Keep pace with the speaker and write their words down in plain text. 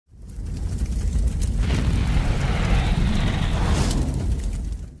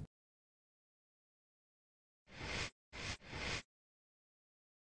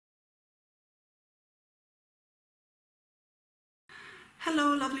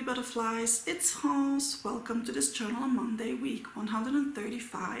Hello lovely butterflies, it's Hans. Welcome to this journal on Monday, week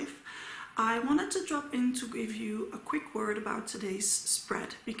 135. I wanted to drop in to give you a quick word about today's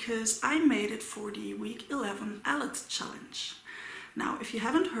spread because I made it for the week 11 Allet challenge. Now, if you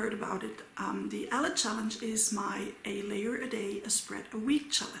haven't heard about it, the Allet challenge is my a layer a day, a spread a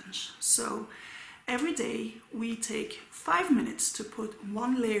week challenge. So every day we take 5 minutes to put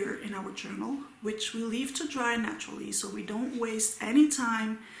one layer in our journal, which we leave to dry naturally so we don't waste any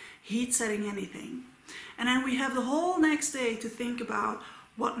time heat setting anything. And then we have the whole next day to think about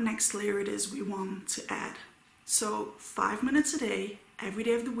what next layer it is we want to add. So 5 minutes a day, every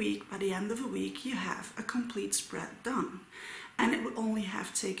day of the week. By the end of the week you have a complete spread done. And it would only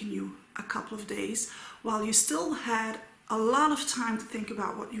have taken you a couple of days while you still had a lot of time to think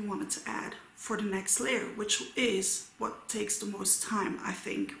about what you wanted to add for the next layer, which is what takes the most time, I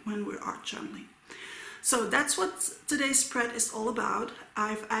think, when we're art journaling. So that's what today's spread is all about.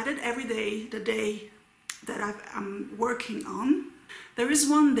 I've added every day the day that I'm working on. There is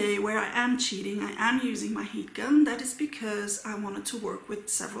one day where I am cheating. I am using my heat gun. That is because I wanted to work with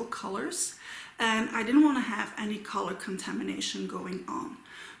several colors and I didn't want to have any color contamination going on.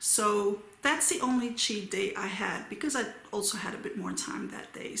 So that's the only cheat day I had because I also had a bit more time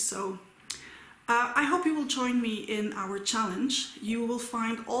that day. So I hope you will join me in our challenge. You will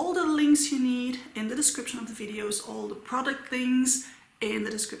find all the links you need in the description of the videos, all the product links in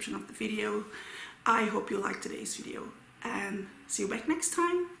the description of the video. I hope you liked today's video and see you back next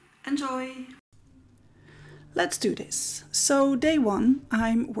time. Enjoy! Let's do this. So day one,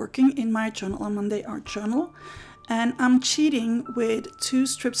 I'm working in my journal on Monday art journal. And I'm cheating with 2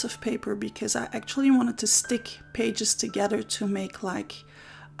 strips of paper because I actually wanted to stick pages together to make like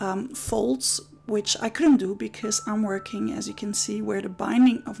folds, which I couldn't do because I'm working, as you can see, where the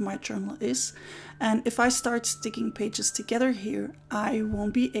binding of my journal is. And if I start sticking pages together here, I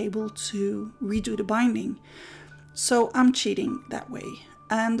won't be able to redo the binding. So I'm cheating that way.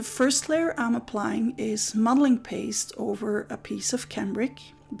 And the first layer I'm applying is modeling paste over a piece of cambric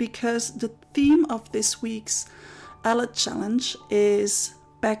because the theme of this week's Allet challenge is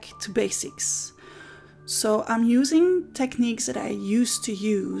back to basics. So I'm using techniques that I used to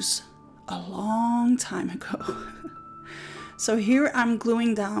use a long time ago. So here I'm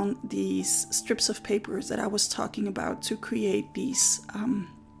gluing down these strips of papers that I was talking about to create these, and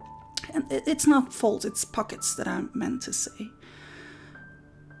it's not folds, it's pockets that I meant to say.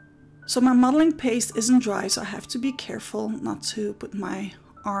 So my modeling paste isn't dry, so I have to be careful not to put my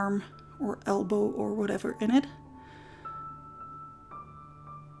arm or elbow or whatever in it.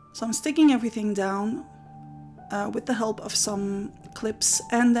 So I'm sticking everything down with the help of some clips,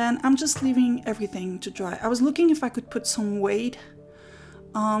 and then I'm just leaving everything to dry. I was looking if I could put some weight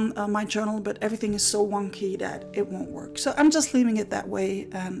on my journal, but everything is so wonky that it won't work. So I'm just leaving it that way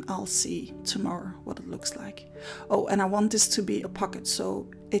and I'll see tomorrow what it looks like. Oh, and I want this to be a pocket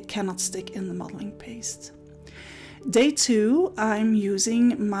so it cannot stick in the modeling paste. Day 2, I'm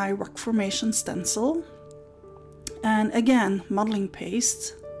using my rock formation stencil. And again, modeling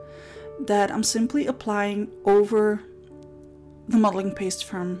paste that I'm simply applying over the modeling paste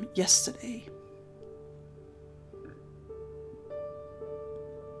from yesterday.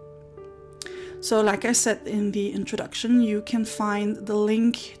 So like I said in the introduction, you can find the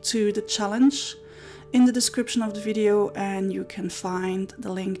link to the challenge in the description of the video, and you can find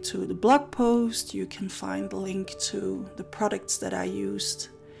the link to the blog post, you can find the link to the products that I used.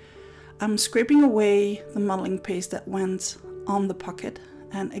 I'm scraping away the modeling paste that went on the pocket,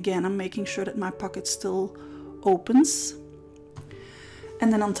 and again I'm making sure that my pocket still opens.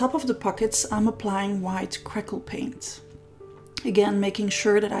 And then on top of the pockets I'm applying white crackle paint. Again, making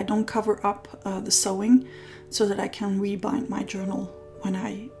sure that I don't cover up the sewing so that I can rebind my journal when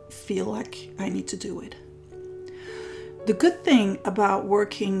I feel like I need to do it. The good thing about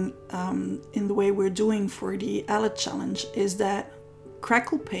working in the way we're doing for the Allet challenge is that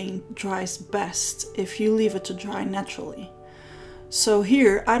crackle paint dries best if you leave it to dry naturally. So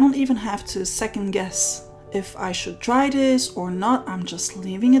here I don't even have to second guess if I should dry this or not. I'm just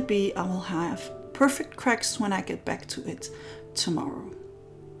leaving it be. I will have perfect cracks when I get back to it tomorrow.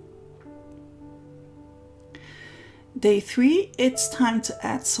 Day 3, it's time to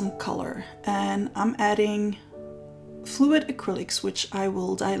add some color, and I'm adding fluid acrylics, which I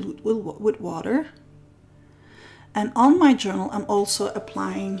will dilute with water. And on my journal I'm also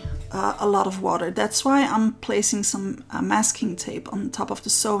applying a lot of water. That's why I'm placing some masking tape on top of the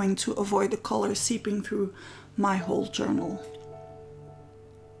sewing to avoid the color seeping through my whole journal.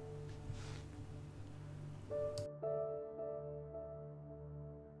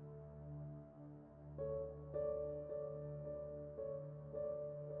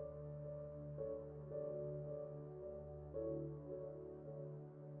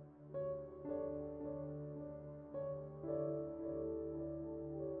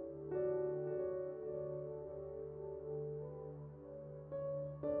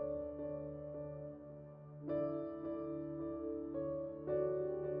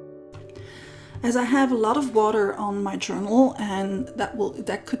 As I have a lot of water on my journal and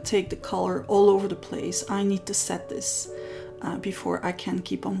that could take the color all over the place, I need to set this before I can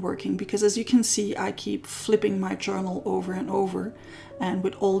keep on working, because as you can see, I keep flipping my journal over and over, and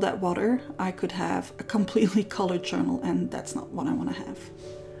with all that water I could have a completely colored journal, and that's not what I want to have.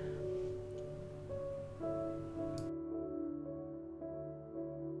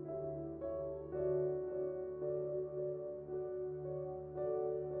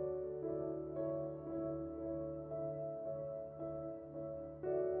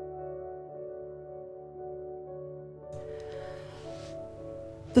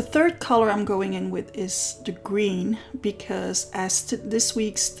 The third color I'm going in with is the green, because as this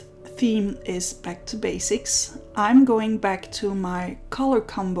week's theme is back to basics, I'm going back to my color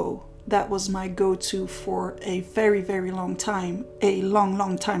combo that was my go-to for a very long time, a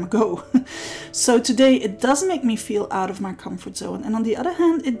long time ago. So today it does make me feel out of my comfort zone, and on the other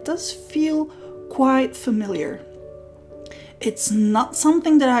hand it does feel quite familiar. It's not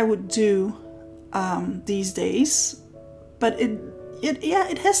something that I would do these days, but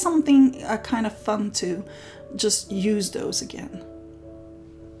it has something kind of fun to just use those again.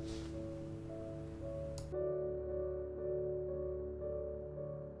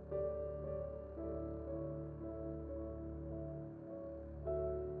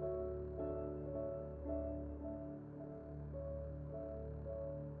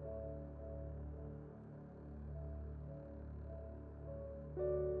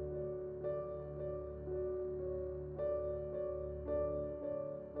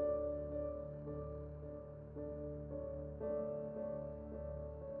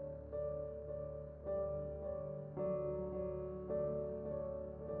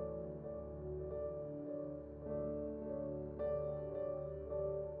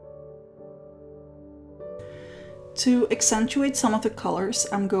 To accentuate some of the colors,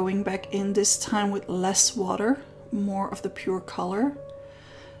 I'm going back in this time with less water, more of the pure color.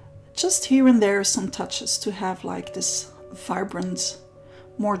 Just here and there some touches to have like this vibrant,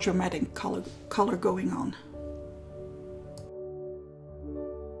 more dramatic color going on.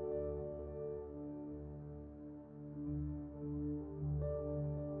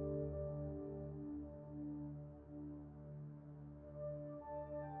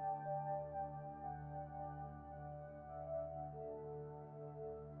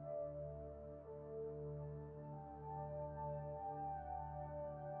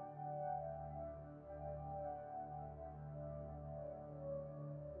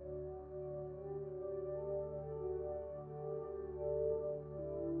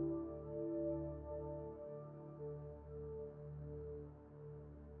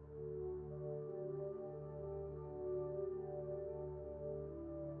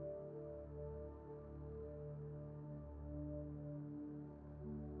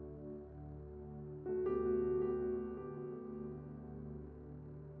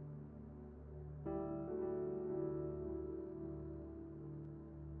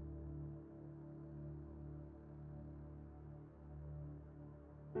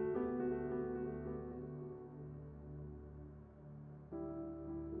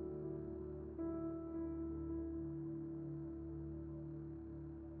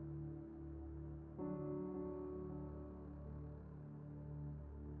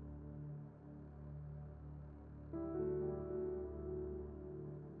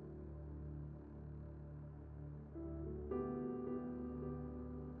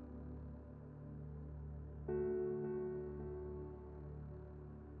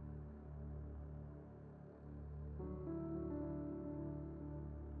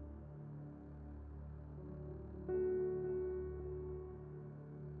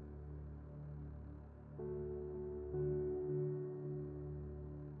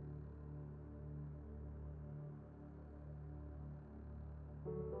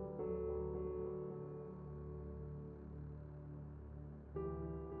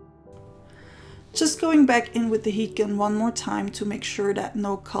 Just going back in with the heat gun one more time to make sure that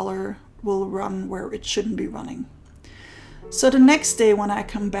no color will run where it shouldn't be running. So the next day when I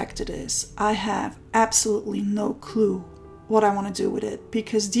come back to this, I have absolutely no clue what I want to do with it,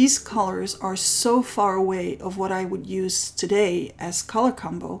 because these colors are so far away of what I would use today as color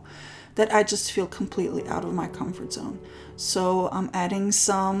combo that I just feel completely out of my comfort zone. So I'm adding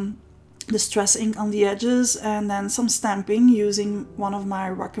some distress ink on the edges and then some stamping using one of my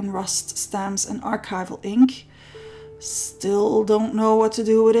Rock and Rust stamps and archival ink. Still don't know what to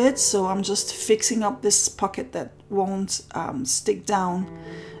do with it, so I'm just fixing up this pocket that won't stick down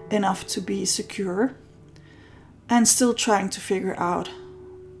enough to be secure, and still trying to figure out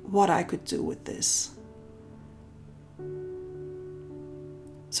what I could do with this.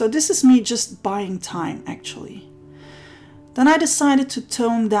 So this is me just buying time actually. Then I decided to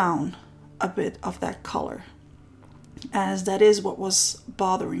tone down a bit of that color, as that is what was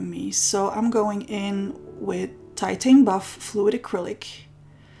bothering me. So I'm going in with Titane Buff Fluid Acrylic,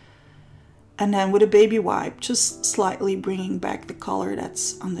 and then with a baby wipe, just slightly bringing back the color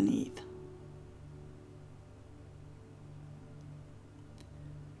that's underneath.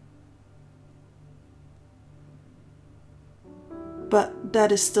 But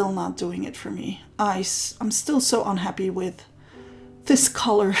that is still not doing it for me. I'm still so unhappy with this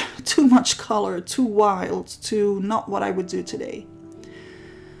color. Too much color, too wild, too not what I would do today.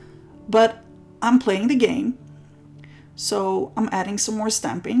 But I'm playing the game, so I'm adding some more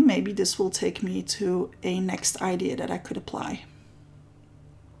stamping. Maybe this will take me to a next idea that I could apply.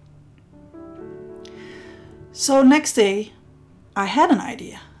 So next day, I had an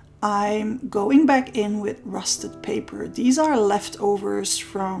idea. I'm going back in with rusted paper. These are leftovers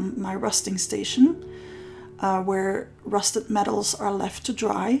from my rusting station, where rusted metals are left to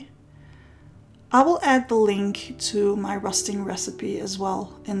dry. I will add the link to my rusting recipe as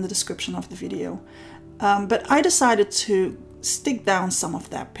well in the description of the video. But I decided to stick down some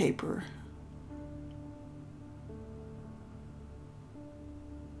of that paper.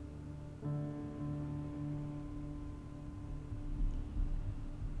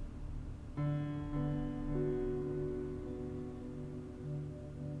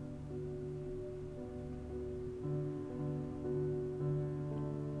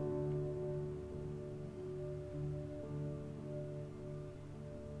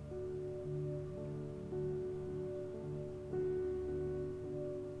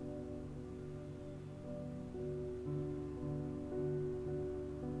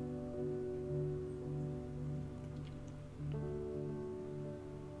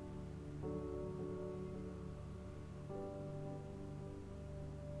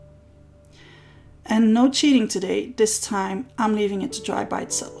 And no cheating today. This time I'm leaving it to dry by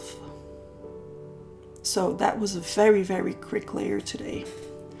itself. So that was a very, very quick layer today.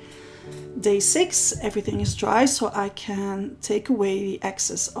 Day 6, everything is dry, so I can take away the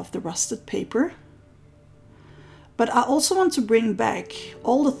excess of the rusted paper. But I also want to bring back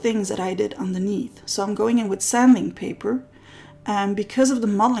all the things that I did underneath. So I'm going in with sanding paper, and because of the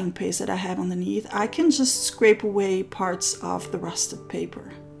modeling paste that I have underneath, I can just scrape away parts of the rusted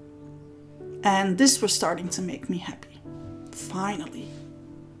paper. And this was starting to make me happy. Finally.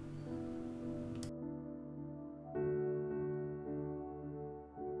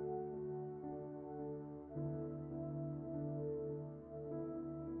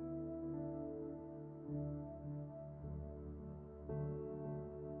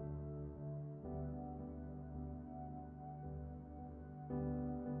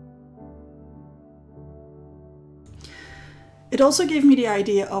 It also gave me the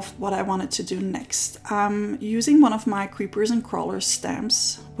idea of what I wanted to do next. I'm using one of my Creepers and Crawlers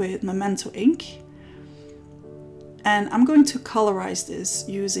stamps with Memento ink. And I'm going to colorize this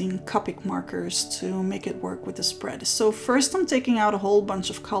using Copic markers to make it work with the spread. So first I'm taking out a whole bunch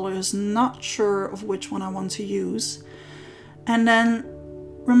of colors, not sure of which one I want to use. And then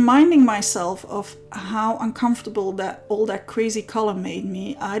reminding myself of how uncomfortable that all that crazy color made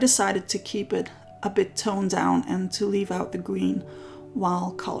me, I decided to keep it a bit toned down and to leave out the green while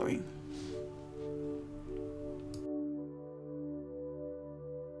coloring.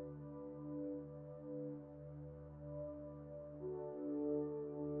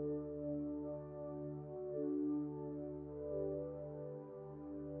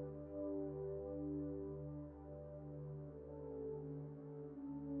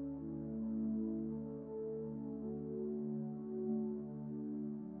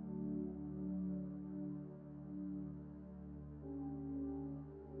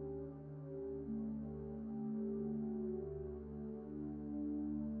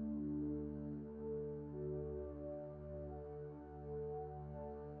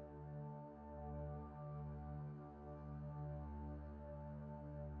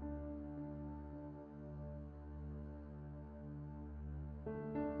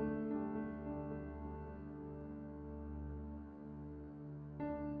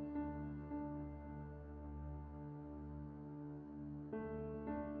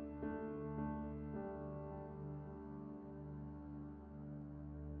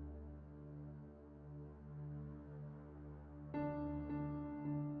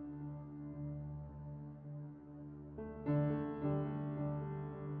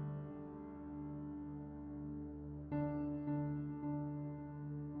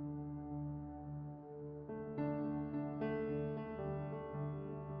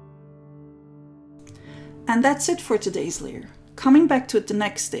 And that's it for today's layer. coming back to it the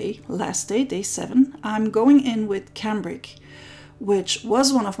next day, last day, day 7, I'm going in with cambric, which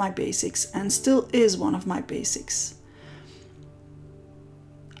was one of my basics and still is one of my basics.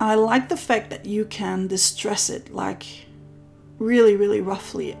 I like the fact that you can distress it like really, really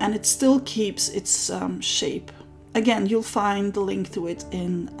roughly, and it still keeps its shape. Again, you'll find the link to it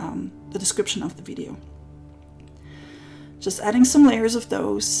in the description of the video. Just adding some layers of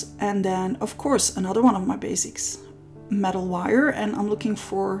those, and then of course another one of my basics, metal wire, and I'm looking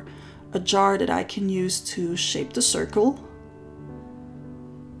for a jar that I can use to shape the circle.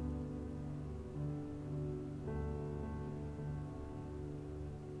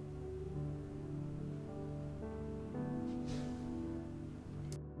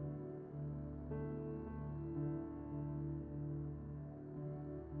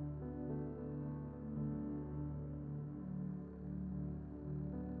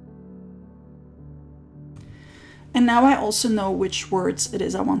 And now I also know which words it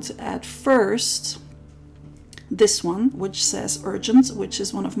is I want to add first. This one, which says urgent, which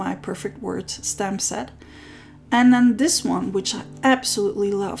is one of my perfect word stamp set. And then this one, which I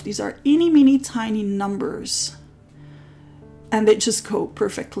absolutely love. These are eeny, meeny, tiny numbers. And they just go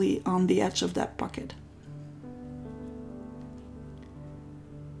perfectly on the edge of that pocket.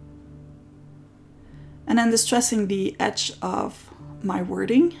 And then distressing the edge of my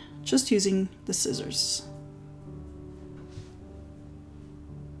wording, just using the scissors.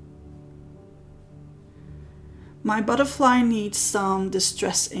 My butterfly needs some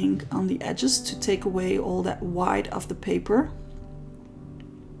distress ink on the edges to take away all that white of the paper.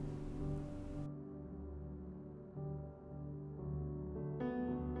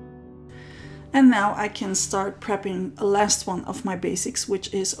 And now I can start prepping a last one of my basics,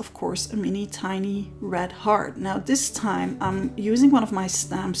 which is of course a mini tiny red heart. Now this time I'm using one of my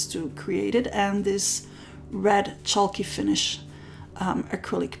stamps to create it, and this red chalky finish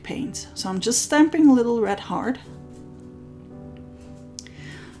acrylic paint. So I'm just stamping a little red heart.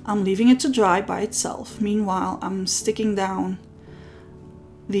 I'm leaving it to dry by itself. Meanwhile, I'm sticking down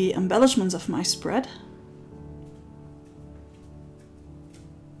the embellishments of my spread.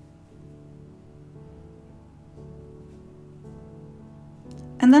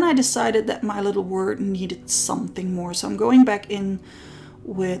 And then I decided that my little word needed something more. So I'm going back in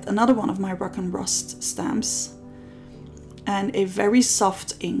with another one of my Rock and Rust stamps and a very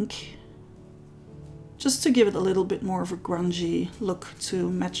soft ink, just to give it a little bit more of a grungy look to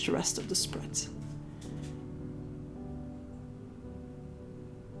match the rest of the spread.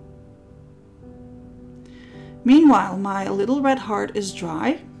 Meanwhile, my little red heart is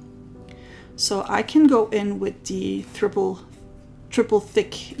dry, so I can go in with the triple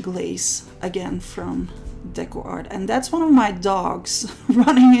thick glaze again from Deco Art, and that's one of my dogs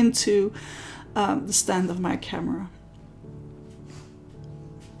running into the stand of my camera.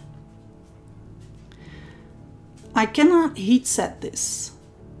 I cannot heat set this,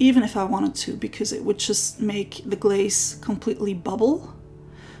 even if I wanted to, because it would just make the glaze completely bubble.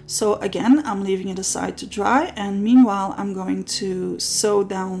 So again, I'm leaving it aside to dry, and meanwhile I'm going to sew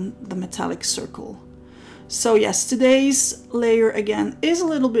down the metallic circle. So yes, today's layer again is a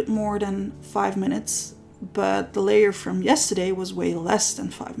little bit more than 5 minutes, but the layer from yesterday was way less than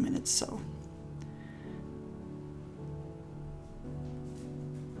 5 minutes, so.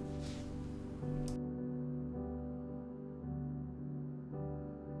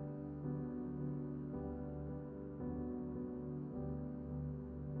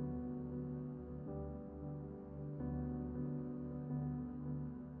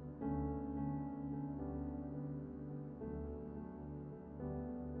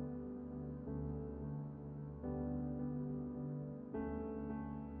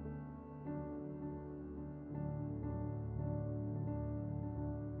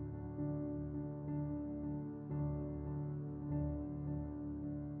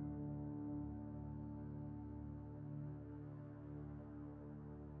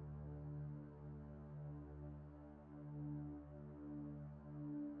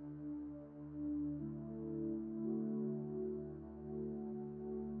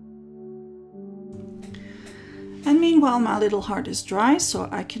 And meanwhile, my little heart is dry, so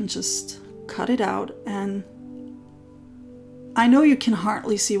I can just cut it out. And I know you can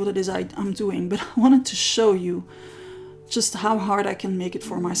hardly see what it is I'm doing, but I wanted to show you just how hard I can make it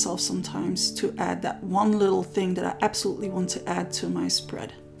for myself sometimes to add that one little thing that I absolutely want to add to my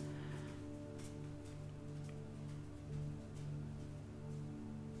spread.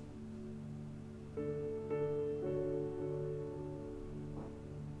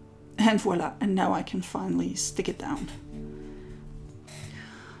 And voila, and now I can finally stick it down.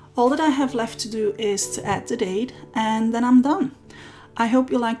 All that I have left to do is to add the date, and then I'm done. I hope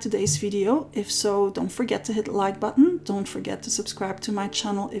you liked today's video. If so, don't forget to hit the like button. Don't forget to subscribe to my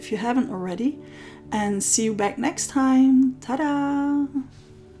channel if you haven't already. And see you back next time. Ta-da!